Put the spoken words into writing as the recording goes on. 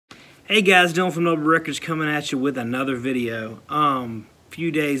Hey guys, Dylan from Noble Records coming at you with another video. A few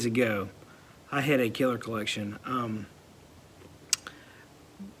days ago, I had a killer collection.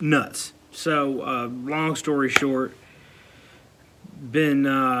 Nuts. So, long story short, been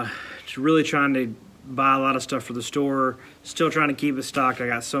really trying to buy a lot of stuff for the store. Still trying to keep it stocked. I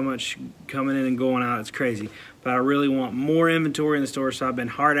got so much coming in and going out, it's crazy. But I really want more inventory in the store, so I've been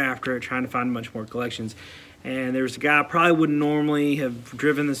hard after it, trying to find much more collections. And there's a guy I probably wouldn't normally have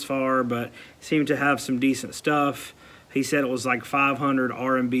driven this far, but seemed to have some decent stuff. He said it was like 500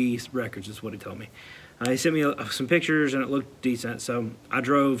 R&B records is what he told me. He sent me some pictures and it looked decent, so I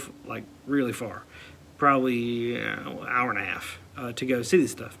drove like really far, probably an hour and a half to go see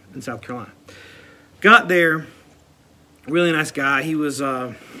this stuff in South Carolina. Got there, really nice guy. He was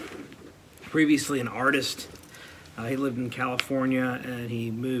previously an artist. He lived in California and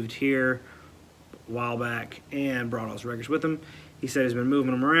he moved here a while back and brought all his records with him. He said he's been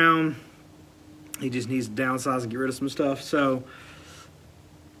moving them around. He just needs to downsize and get rid of some stuff. So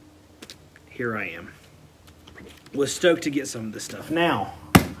here I am. Was stoked to get some of this stuff. Now,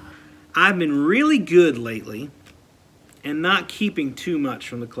 I've been really good lately and not keeping too much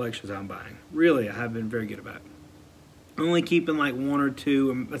from the collections I'm buying. Really, I have been very good about it. Only keeping like one or two,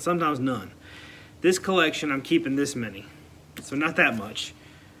 and sometimes none. This collection, I'm keeping this many. So not that much.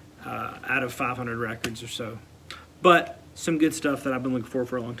 Out of 500 records or so, but some good stuff that I've been looking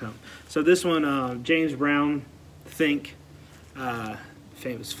for a long time. So this one, James Brown, Think,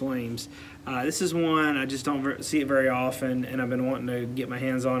 Famous Flames. This is one I just don't see it very often, and I've been wanting to get my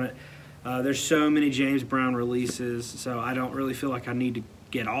hands on it. There's so many James Brown releases, so I don't really feel like I need to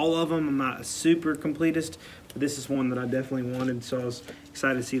get all of them. I'm not a super completist, but this is one that I definitely wanted, so I was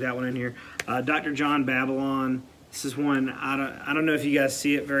excited to see that one in here. Dr. John Babylon. This is one, I don't know if you guys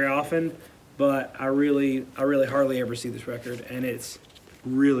see it very often, but I really hardly ever see this record, and it's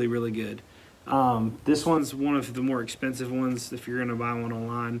really, really good. This one's one of the more expensive ones. If you're going to buy one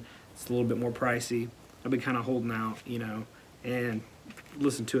online, it's a little bit more pricey. I've been kind of holding out, you know, and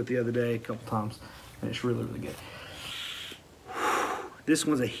listened to it the other day a couple times, and it's really, really good. This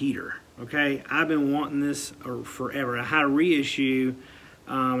one's a heater, okay? I've been wanting this forever. I had a reissue.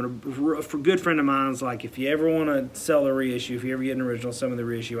 A good friend of mine's like, if you ever want to sell a reissue, if you ever get an original, some of the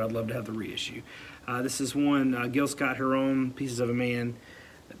reissue, I'd love to have the reissue. This is one, Gil Scott-Heron, Pieces of a Man.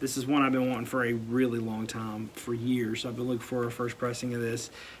 This is one I've been wanting for a really long time, for years. I've been looking for a first pressing of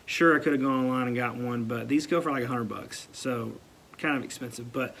this. Sure, I could have gone online and got one, but these go for like $100, so kind of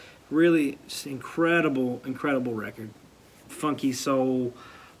expensive, but really just incredible, incredible record. Funky soul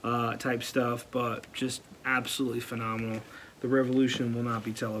type stuff, but just absolutely phenomenal. The Revolution will not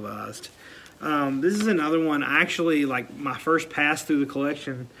be televised. This is another one. Actually, like my first pass through the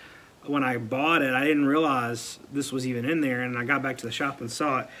collection, when I bought it, I didn't realize this was even in there, and I got back to the shop and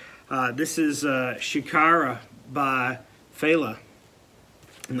saw it. This is Shikara by Fela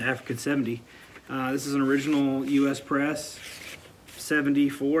in the African 70. This is an original U.S. press,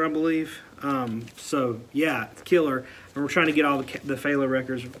 74, I believe. So yeah, killer. And we're trying to get all the Fela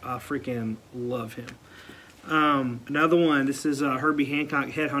records. I freaking love him. Another one, this is Herbie Hancock,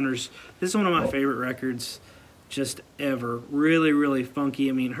 Headhunters. This is one of my favorite records just ever. Really, really funky.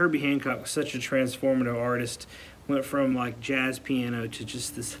 I mean, Herbie Hancock was such a transformative artist. Went from like jazz piano to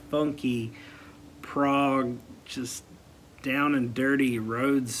just this funky prog, just down and dirty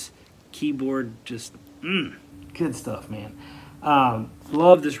Rhodes keyboard. Just good stuff, man.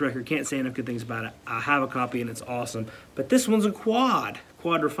 Love this record. Can't say enough good things about it. I have a copy and it's awesome. But this one's a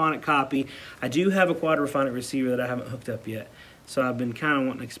quadraphonic copy. I do have a quadraphonic receiver that I haven't hooked up yet, so I've been kind of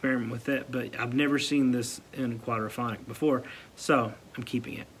wanting to experiment with it, but I've never seen this in quadraphonic before, so I'm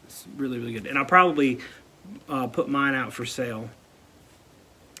keeping it. It's really, really good. And I'll probably put mine out for sale,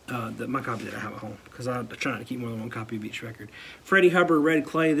 my copy that I have at home, because I'm trying to keep more than one copy of each record. Freddie Hubbard, Red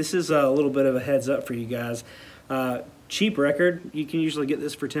Clay. This is a little bit of a heads up for you guys. Cheap record. You can usually get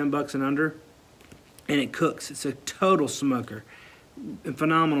this for $10 and under, and it cooks. It's a total smoker. A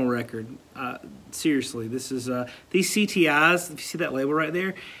phenomenal record. Seriously, this is these CTIs. If you see that label right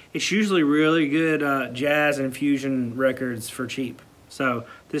there, it's usually really good jazz and fusion records for cheap. So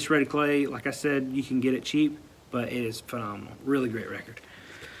this Red Clay, like I said, you can get it cheap, but it is phenomenal. Really great record.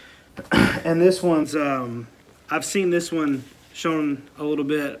 And this one's I've seen this one shown a little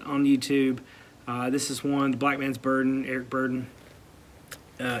bit on YouTube. This is one, The Black Man's Burden, Eric Burden,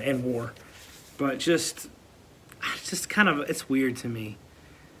 and War. But just kind of, it's weird to me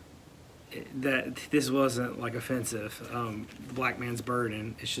that this wasn't like offensive. The Black Man's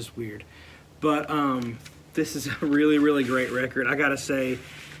Burden, it's just weird. But this is a really, really great record. I gotta say,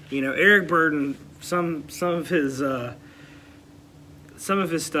 you know, Eric Burden, some of his some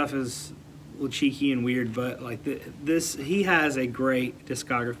of his stuff is a little cheeky and weird, but like he has a great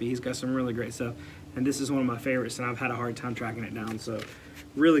discography. He's got some really great stuff, and this is one of my favorites, and I've had a hard time tracking it down, so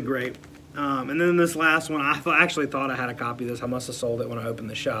really great. And then this last one, I actually thought I had a copy of this. I must have sold it when I opened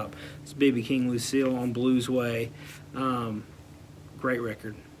the shop. It's B.B. King Lucille on Blues Way. Great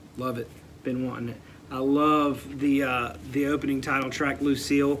record. Love it. Been wanting it. I love the opening title track,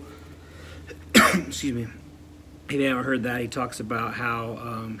 Lucille. Excuse me. If you haven't heard that, he talks about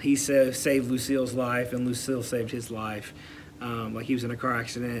how he saved Lucille's life and Lucille saved his life. Like he was in a car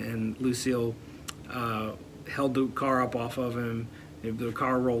accident and Lucille held the car up off of him. The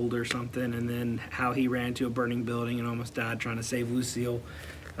car rolled or something, and then how he ran to a burning building and almost died trying to save Lucille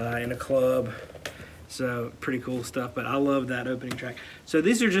in a club. So pretty cool stuff, but I love that opening track. So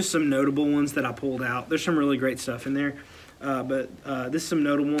these are just some notable ones that I pulled out. There's some really great stuff in there, but this is some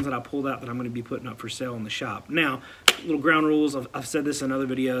notable ones that I pulled out that I'm going to be putting up for sale in the shop. Now, little ground rules, I've said this in other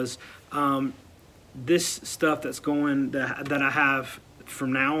videos. This stuff that's going, that I have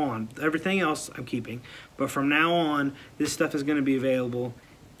from now on, everything else I'm keeping, but from now on, this stuff is going to be available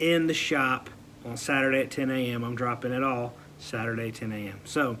in the shop on Saturday at 10 a.m. I'm dropping it all Saturday 10 a.m.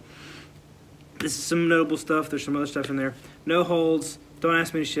 So this is some notable stuff. There's some other stuff in there. No holds. Don't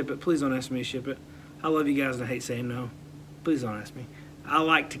ask me to ship it. Please don't ask me to ship it. I love you guys and I hate saying no. Please don't ask me. I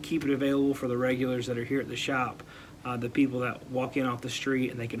like to keep it available for the regulars that are here at the shop, the people that walk in off the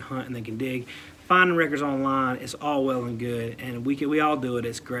street and they can hunt and they can dig. Finding records online is all well and good, and we all do it.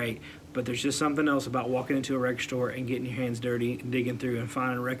 It's great, but there's just something else about walking into a record store and getting your hands dirty and digging through and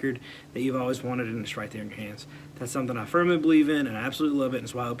finding a record that you've always wanted, and it's right there in your hands. That's something I firmly believe in, and I absolutely love it, and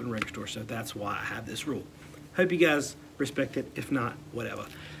it's why I open a record store, so that's why I have this rule. Hope you guys respect it. If not, whatever.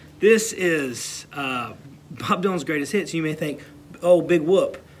 This is Bob Dylan's greatest hits. You may think, oh, big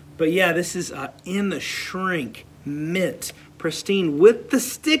whoop. But yeah, this is in the shrink, mint, pristine, with the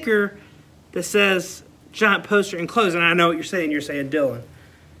sticker that says giant poster enclosed. And I know what you're saying. You're saying, Dylan,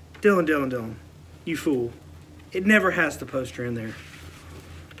 you fool. It never has the poster in there.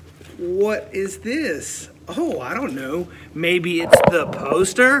 What is this? Oh, I don't know. Maybe it's the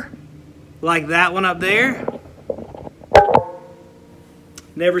poster? Like that one up there?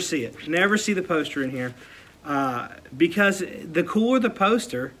 Never see it. Never see the poster in here. Because the cooler the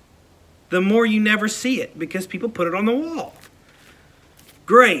poster, the more you never see it, because people put it on the wall.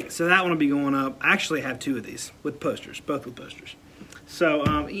 Great, so that one will be going up. I actually have two of these with posters, both with posters.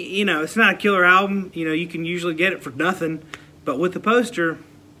 So, you know, it's not a killer album. You know, you can usually get it for nothing, but with the poster,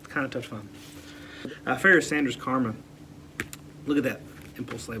 it's kind of tough fun. Ferris Sanders' Karma. Look at that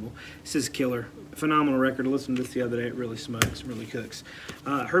Impulse label. This is killer. Phenomenal record. I listened to this the other day. It really smokes, really cooks.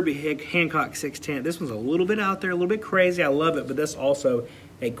 Herbie Hancock 610. This one's a little bit out there, a little bit crazy. I love it, but that's also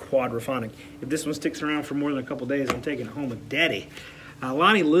a quadraphonic. If this one sticks around for more than a couple days, I'm taking it home with Daddy.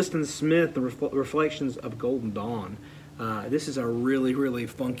 Lonnie Liston Smith, The Reflections of Golden Dawn. This is a really, really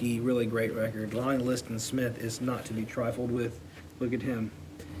funky, really great record. Lonnie Liston Smith is not to be trifled with. Look at him.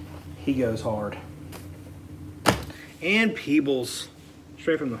 He goes hard. And Peebles,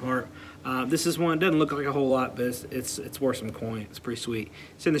 straight from the heart. This is one, doesn't look like a whole lot, but it's worth some coin. It's pretty sweet.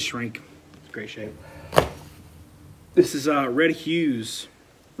 It's in the shrink. It's great shape. This is Red Hughes,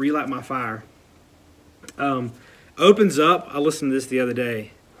 Relight My Fire. Opens up, I listened to this the other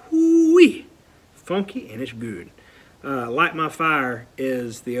day. Whoo-wee! Funky and it's good. Light My Fire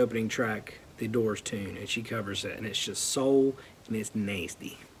is the opening track, the Doors tune, and she covers it, and it's just soul and it's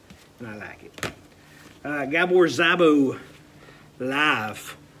nasty. And I like it. Gabor Szabo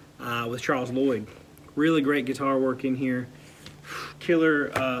live with Charles Lloyd. Really great guitar work in here. Killer,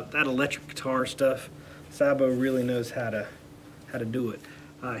 that electric guitar stuff. Szabo really knows how to do it.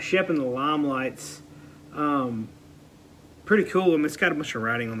 Shep and the Limelights. Pretty cool. I mean, it's got a bunch of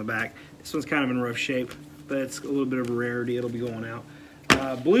writing on the back. This one's kind of in rough shape, but it's a little bit of a rarity. It'll be going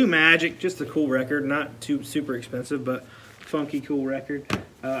out. Blue Magic, just a cool record. Not too super expensive, but funky, cool record.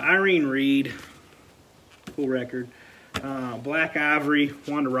 Irene Reed, cool record. Black Ivory,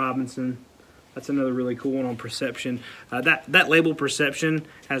 Wanda Robinson. That's another really cool one on Perception. That label Perception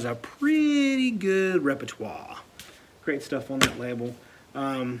has a pretty good repertoire. Great stuff on that label.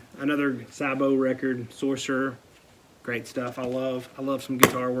 Another Szabo record, Sorcerer. Great stuff. I love some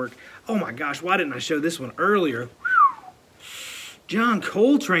guitar work. Oh my gosh, why didn't I show this one earlier? John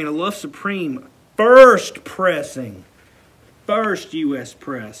Coltrane, A Love Supreme, first pressing. First U.S.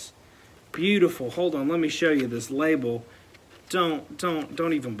 press. Beautiful. Hold on, let me show you this label.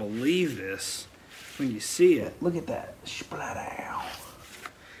 Don't even believe this when you see it. Look at that. Splatter.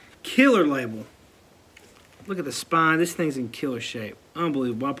 Killer label. Look at the spine. This thing's in killer shape.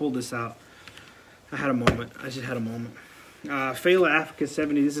 Unbelievable. I pulled this out. I had a moment. I just had a moment. Fela Africa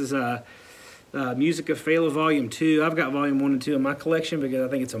 70. This is Music of Fela Volume 2. I've got Volume 1 and 2 in my collection because I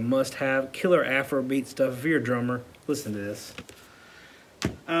think it's a must-have. Killer Afrobeat stuff. If you're a drummer, listen to this.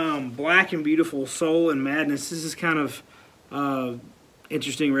 Black and Beautiful Soul and Madness. This is kind of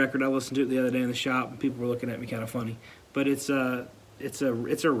interesting record. I listened to it the other day in the shop, and people were looking at me kind of funny. But it's a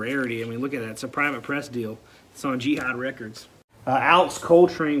rarity. I mean, look at that. It's a private press deal. It's on Jihad Records. Alex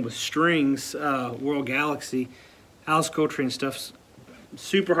Coltrane with Strings, World Galaxy. Alex Coltrane stuff's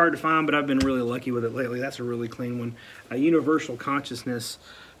super hard to find, but I've been really lucky with it lately. That's a really clean one. Universal Consciousness,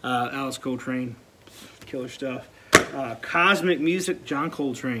 Alex Coltrane, killer stuff. Cosmic Music, John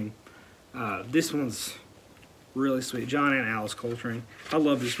Coltrane. This one's really sweet. John and Alice Coltrane. I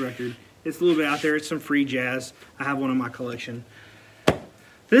love this record. It's a little bit out there. It's some free jazz. I have one in my collection.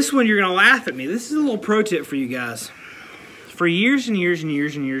 This one, you're going to laugh at me. This is a little pro tip for you guys. For years and years and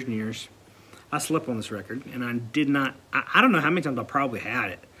years and years and years, I slept on this record, and I did not, I don't know how many times I probably had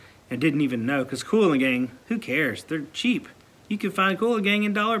it and didn't even know, because Kool and the Gang, who cares? They're cheap. You can find Kool and the Gang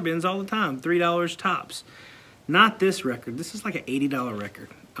in dollar bins all the time, $3 tops. Not this record. This is like an $80 record.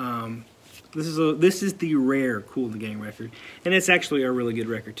 This is the rare Kool and the Gang record, and it's actually a really good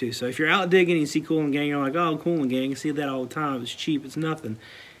record too. So if you're out digging and you see Kool and the Gang, you're like, oh, Kool and the Gang, I see that all the time. It's cheap. It's nothing.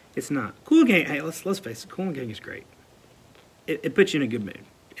 It's not. Kool and the Gang. Hey, let's face it. Kool and the Gang is great. It puts you in a good mood.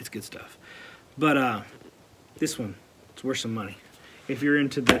 It's good stuff. But this one, it's worth some money if you're in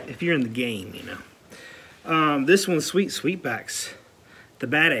the game, you know. This one's Sweet Sweetbacks, the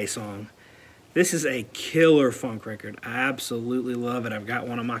Bad A song. This is a killer funk record. I absolutely love it. I've got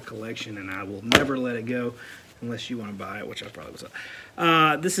one in my collection, and I will never let it go unless you want to buy it, which I probably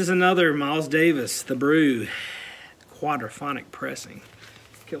will. This is another Miles Davis, The Brew, quadraphonic pressing.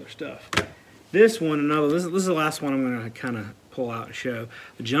 Killer stuff. This one, this is the last one I'm going to kind of pull out and show.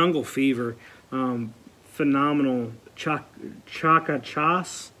 Jungle Fever, phenomenal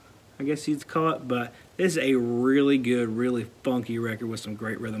cha-cha-chas, I guess you'd call it, but this is a really good, really funky record with some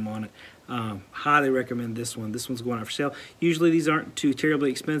great rhythm on it. Highly recommend this one. This one's going out for sale. Usually these aren't too terribly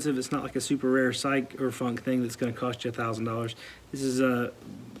expensive. It's not like a super rare psych or funk thing that's going to cost you $1,000. This is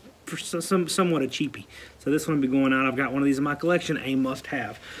for somewhat a cheapie. So this one will be going out. I've got one of these in my collection, a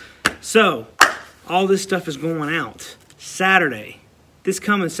must-have. So all this stuff is going out Saturday, this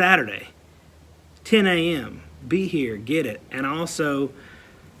coming Saturday, 10 a.m. Be here, get it. And also,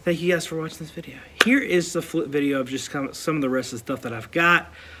 thank you guys for watching this video. Here is the flip video of just some of the rest of the stuff that I've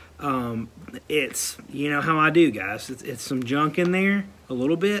got. It's, you know how I do, guys. It's some junk in there, a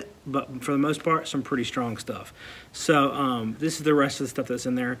little bit, but for the most part, some pretty strong stuff. So this is the rest of the stuff that's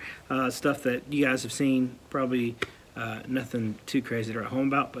in there. Stuff that you guys have seen, probably nothing too crazy to write home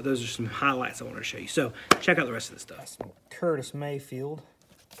about, but those are some highlights I want to show you. So check out the rest of the stuff. Curtis Mayfield,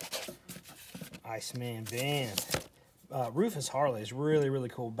 Iceman Band. Rufus Harley is really, really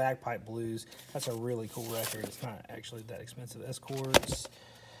cool. Bagpipe Blues. That's a really cool record. It's not actually that expensive. Escorts.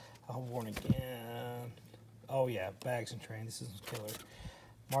 Born Again. Oh yeah, Bags and Train. This is killer.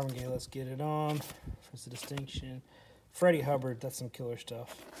 Marvin Gaye, Let's Get It On. That's a distinction. Freddie Hubbard. That's some killer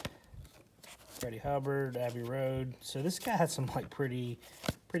stuff. Freddie Hubbard, Abbey Road. So this guy had some like pretty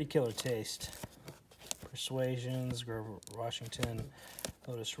killer taste. Persuasions, Grover Washington,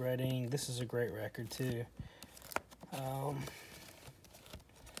 Otis Redding. This is a great record too. It's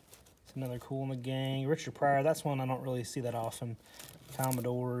another Kool and the Gang. Richard Pryor. That's one I don't really see that often.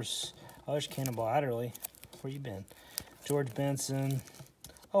 Commodores. Oh, there's Cannonball Adderley. Where you been? George Benson.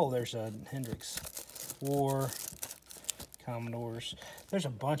 Oh, there's Hendrix. War. Commodores. There's a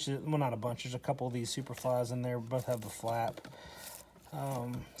bunch of, well, not a bunch. There's a couple of these Superflies in there. Both have the flap.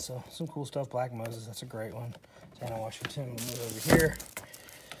 So some cool stuff. Black Moses. That's a great one. Tanner Washington. We'll move over here.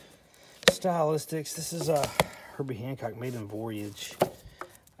 Stylistics. This is Herbie Hancock, Maiden Voyage.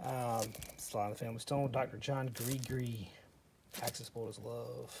 Sly and the Family Stone. Dr. John Gree. Axis Bold as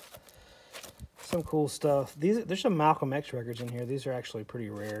Love. Some cool stuff. There's some Malcolm X records in here. These are actually pretty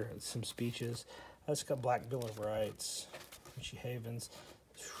rare. Some speeches. That's got Black Bill of Rights. Richie Havens.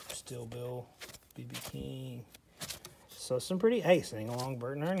 Still Bill. B.B. King. So some pretty, hey, Sing Along,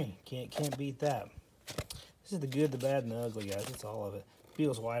 Bert and Ernie. Can't beat that. This is the good, the bad, and the ugly, guys. It's all of it.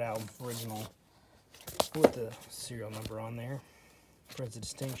 Beatles White Album original with the serial number on there. Friends of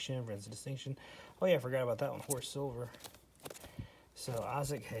Distinction. Oh yeah, I forgot about that one. Horace Silver. So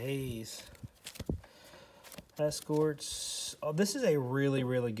Isaac Hayes. Escorts. Oh, this is a really,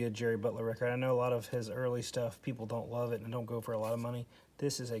 really good Jerry Butler record. I know a lot of his early stuff, people don't love it and don't go for a lot of money.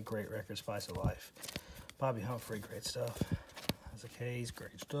 This is a great record, Spice of Life. Bobby Humphrey, great stuff. Isaac Hayes,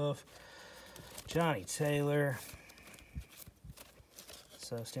 great stuff. Johnny Taylor.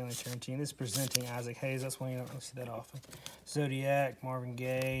 So Stanley Turrentine. This is presenting Isaac Hayes. That's one you don't really see that often. Zodiac, Marvin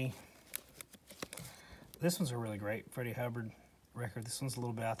Gaye. This one's a really great Freddie Hubbard record. This one's a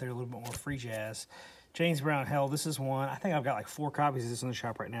little bit out there, a little bit more free jazz. James Brown, Hell. This is one. I think I've got like 4 copies of this in the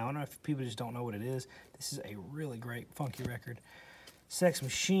shop right now. I don't know if people just don't know what it is. This is a really great funky record. Sex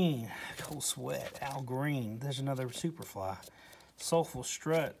Machine, Cold Sweat, Al Green. There's another Superfly. Soulful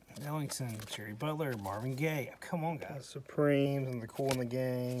Strut, Ellington, Jerry Butler, Marvin Gaye. Come on, guys. Supremes and the Cool in the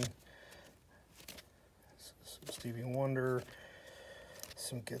Gang. Some Stevie Wonder.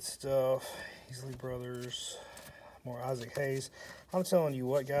 Some good stuff. Easley Brothers. More Isaac Hayes. I'm telling you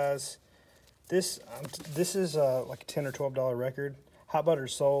what, guys. This is like a $10 or $12 record. Hot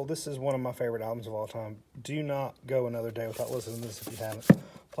Buttered Soul. This is one of my favorite albums of all time. Do not go another day without listening to this if you haven't.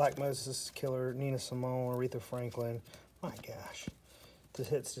 Black Moses is killer. Nina Simone, Aretha Franklin. My gosh, the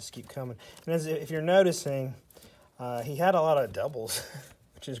hits just keep coming. And if you're noticing, he had a lot of doubles,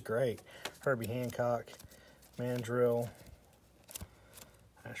 which is great. Herbie Hancock, Mandrill,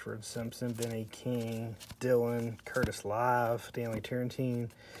 Ashford Simpson, Benny King, Dylan, Curtis Live, Stanley Turrentine.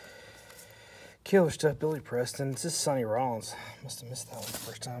 Killer stuff, Billy Preston. This is Sonny Rollins. Must have missed that one the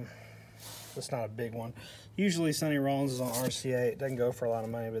first time. That's not a big one. Usually Sonny Rollins is on RCA. It doesn't go for a lot of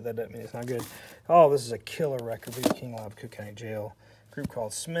money, but that doesn't mean it's not good. Oh, this is a killer record. B.B. King Live, Cook County Jail. Group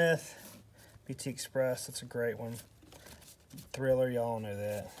called Smith. BT Express, that's a great one. Thriller, y'all know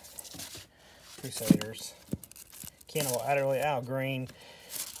that. Crusaders. Cannibal Adderley, Al Green.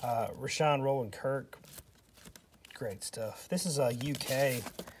 Rashawn Roland Kirk. Great stuff. This is a UK.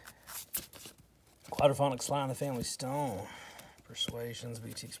 Quadraphonic Sly and the Family Stone. Persuasions,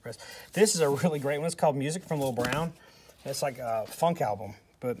 BT Express. This is a really great one. It's called Music from Lil Brown. It's like a funk album,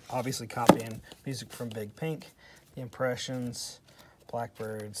 but obviously copying music from Big Pink. The Impressions,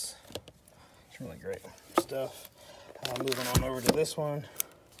 Blackbirds. It's really great stuff. Moving on over to this one.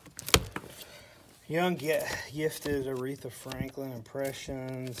 Young Yet Gifted, Aretha Franklin,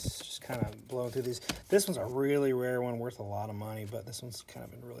 Impressions. Just kind of blowing through these. This one's a really rare one, worth a lot of money, but this one's kind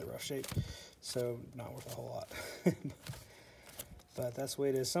of in really rough shape, so not worth a whole lot. But that's the way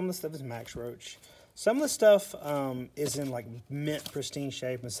it is. Some of the stuff is Max Roach. Some of the stuff is in like mint pristine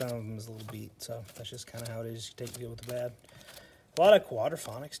shape, and some of them is a little beat. So that's just kind of how it is. You take the good with the bad. A lot of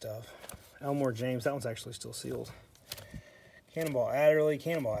quadraphonic stuff. Elmore James, that one's actually still sealed. Cannonball Adderley,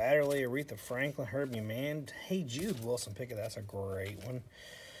 Aretha Franklin, Herbie Mann. Hey Jude, Wilson Pickett, that's a great one.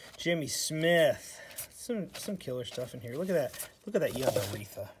 Jimmy Smith, some killer stuff in here. Look at that. Look at that young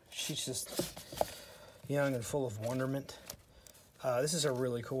Aretha. She's just young and full of wonderment. This is a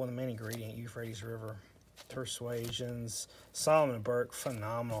really cool one. The Main Ingredient, Euphrates River. Persuasions. Solomon Burke,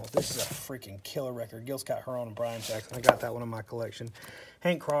 phenomenal. This is a freaking killer record. Gil Scott Heron and Brian Jackson. I got that one in my collection.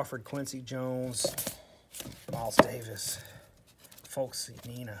 Hank Crawford, Quincy Jones, Miles Davis, Folksy,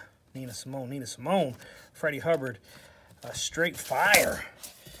 Nina Simone, Freddie Hubbard, Straight Fire.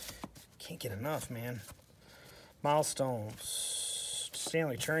 Can't get enough, man. Milestones,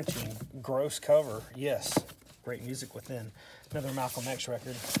 Stanley Turrentine, Gross Cover, yes. Great music within. Another Malcolm X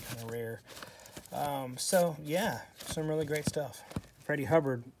record, kind of rare. So, yeah, some really great stuff. Freddie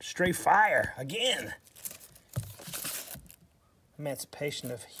Hubbard, Straight Fire, again.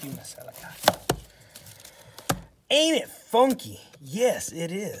 Emancipation of Humus Helicopter. Ain't it funky? Yes,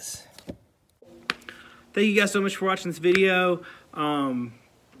 it is. Thank you guys so much for watching this video.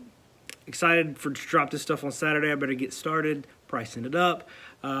 Excited to drop this stuff on Saturday. I better get started, pricing it up.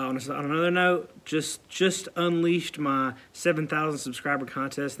 On another note, just unleashed my 7,000 subscriber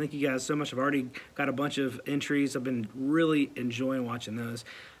contest. Thank you guys so much. I've already got a bunch of entries. I've been really enjoying watching those.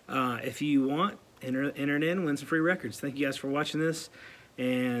 If you want, enter it in, win some free records. Thank you guys for watching this,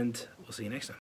 and we'll see you next time.